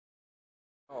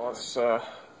Well, it's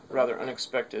rather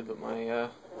unexpected, but my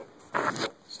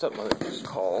stepmother just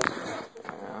called,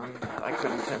 and I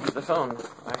couldn't answer the phone.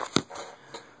 I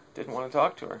didn't want to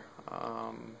talk to her.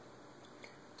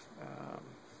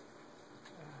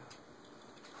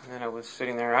 And then I was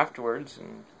sitting there afterwards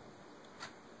and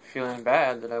feeling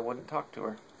bad that I wouldn't talk to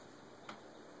her.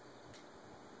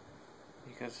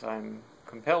 Because I'm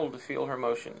compelled to feel her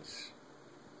emotions.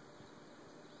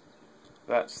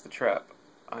 That's the trap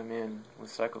I'm in with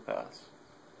psychopaths.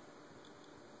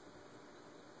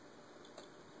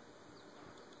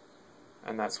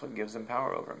 And that's what gives them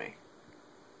power over me.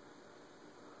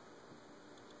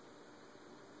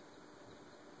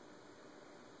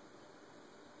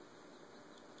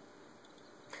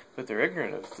 But they're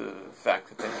ignorant of the fact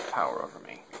that they have power over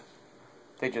me.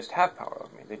 They just have power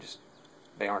over me.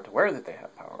 They aren't aware that they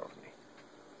have power over me.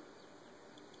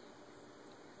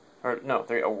 Or, no,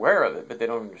 they're aware of it, but they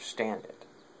don't understand it.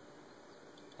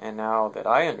 And now that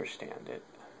I understand it,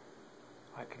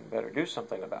 I can better do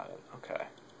something about it. Okay.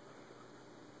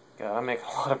 Yeah, I'm making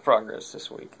a lot of progress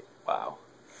this week. Wow.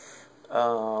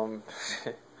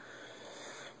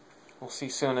 We'll see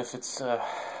soon if it's going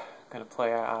to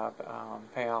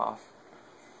pay off.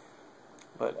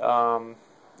 But,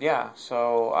 yeah,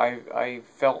 so I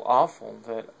felt awful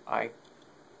that I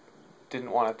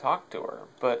didn't want to talk to her.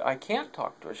 But I can't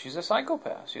talk to her. She's a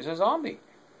psychopath. She's a zombie.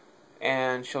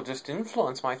 And she'll just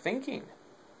influence my thinking.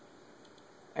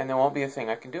 And there won't be a thing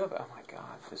I can do about it. Oh my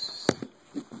God, this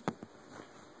is...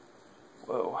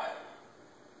 Whoa.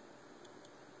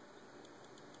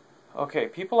 Okay,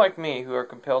 people like me who are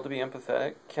compelled to be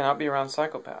empathetic cannot be around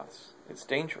psychopaths. It's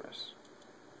dangerous.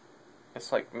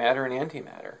 It's like matter and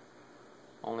antimatter.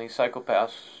 Only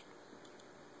psychopaths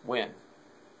win.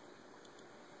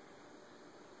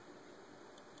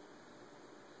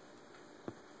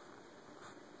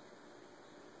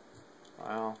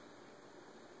 Wow.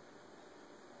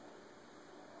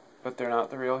 But they're not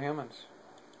the real humans.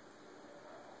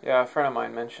 Yeah, a friend of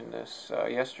mine mentioned this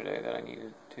yesterday, that I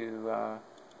needed to,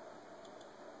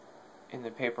 in the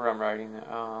paper I'm writing,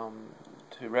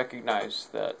 to recognize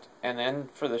that, and then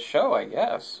for the show, I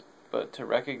guess, but to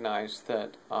recognize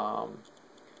that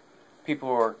people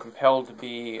who are compelled to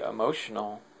be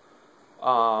emotional,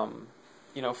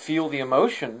 feel the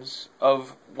emotions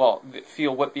of,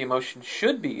 feel what the emotion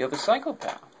should be of a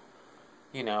psychopath.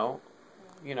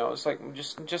 It's like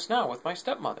just now with my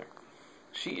stepmother.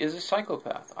 She is a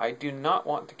psychopath. I do not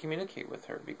want to communicate with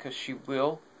her because she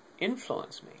will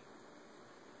influence me.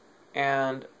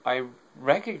 And I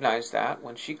recognized that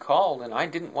when she called and I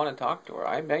didn't want to talk to her.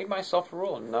 I made myself a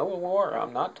rule. No more.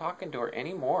 I'm not talking to her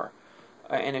anymore.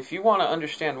 And if you want to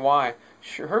understand why,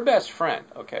 her best friend,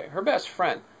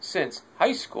 since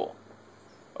high school,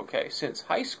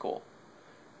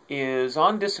 is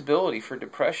on disability for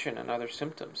depression and other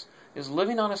symptoms, is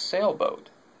living on a sailboat.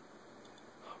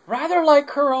 Rather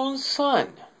like her own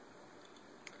son.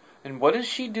 And what does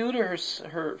she do to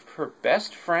her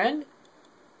best friend?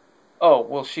 Oh,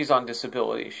 well, she's on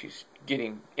disability. She's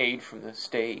getting aid from the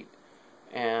state.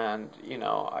 And,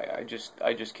 I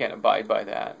just can't abide by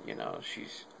that.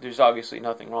 There's obviously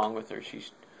nothing wrong with her.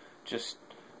 She's just,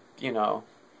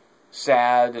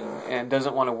 sad and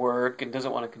doesn't want to work and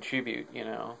doesn't want to contribute,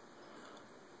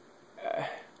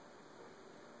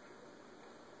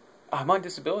 I'm on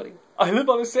disability. I live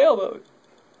on a sailboat.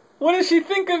 What does she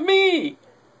think of me?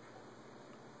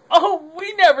 Oh,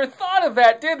 we never thought of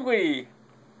that, did we?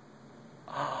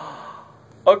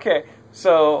 Okay,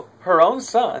 so her own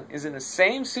son is in the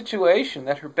same situation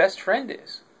that her best friend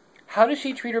is. How does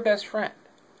she treat her best friend?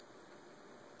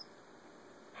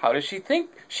 How does she think?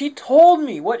 She told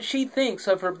me what she thinks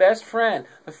of her best friend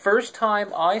the first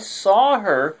time I saw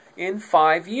her in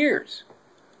 5 years.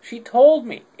 She told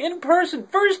me, in person,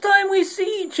 first time we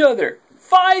see each other,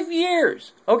 5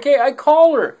 years. Okay, I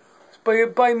call her.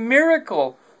 By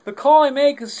miracle, the call I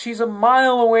make is she's a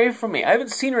mile away from me. I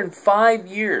haven't seen her in 5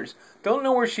 years. Don't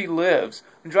know where she lives.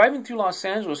 I'm driving through Los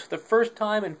Angeles for the first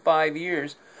time in 5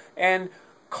 years and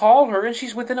call her and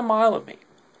she's within a mile of me.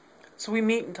 So we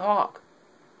meet and talk.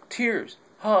 Tears,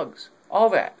 hugs, all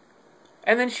that.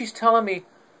 And then she's telling me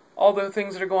all the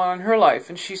things that are going on in her life,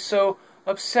 and she's so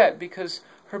upset because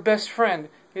her best friend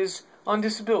is on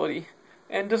disability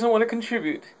and doesn't want to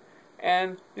contribute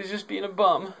and is just being a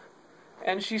bum.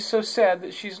 And she's so sad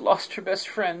that she's lost her best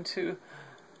friend to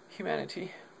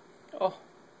humanity. Oh.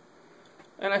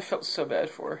 And I felt so bad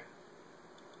for her.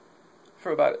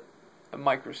 For about a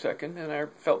microsecond, and I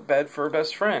felt bad for her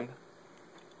best friend.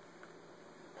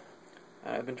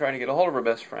 I've been trying to get a hold of her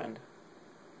best friend.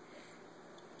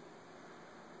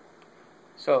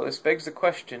 So this begs the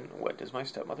question, what does my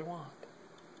stepmother want?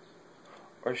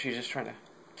 Or is she just trying to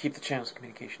keep the channels of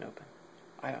communication open?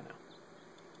 I don't know.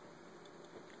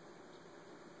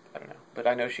 I don't know. But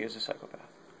I know she is a psychopath.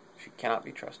 She cannot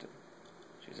be trusted.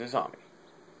 She's a zombie.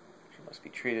 She must be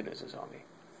treated as a zombie.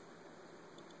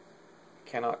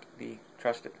 Cannot be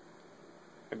trusted.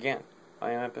 Again,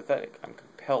 I am empathetic. I'm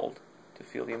compelled to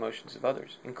feel the emotions of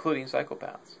others, including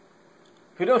psychopaths,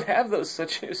 who don't have those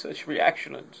such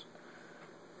reactions.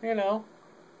 You know?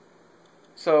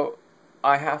 So,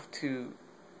 I have to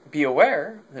be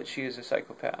aware that she is a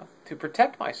psychopath to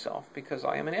protect myself because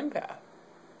I am an empath.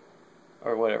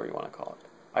 Or whatever you want to call it.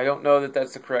 I don't know that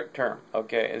that's the correct term.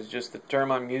 Okay, it's just the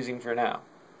term I'm using for now.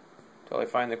 Until I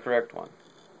find the correct one.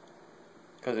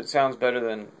 Because it sounds better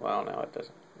than, well, no, it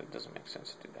doesn't. It doesn't make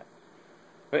sense to do that.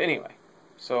 But anyway,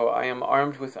 so I am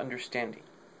armed with understanding.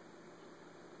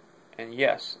 And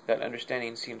yes, that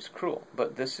understanding seems cruel,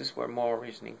 but this is where moral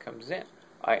reasoning comes in.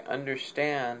 I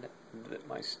understand that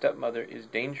my stepmother is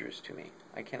dangerous to me.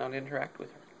 I cannot interact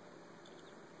with her.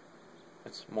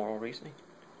 That's moral reasoning.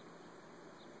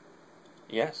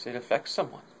 Yes, it affects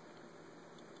someone.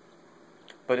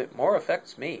 But it more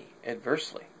affects me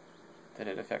adversely than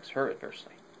it affects her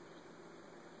adversely.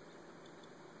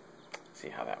 See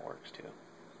how that works too.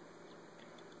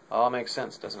 All makes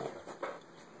sense, doesn't it?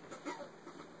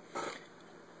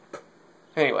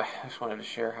 Anyway, I just wanted to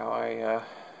share how I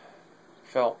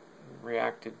felt,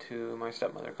 reacted to my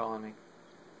stepmother calling me.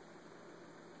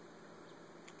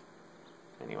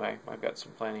 Anyway, I've got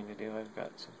some planning to do. I've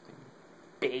got something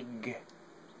big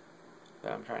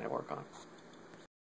that I'm trying to work on.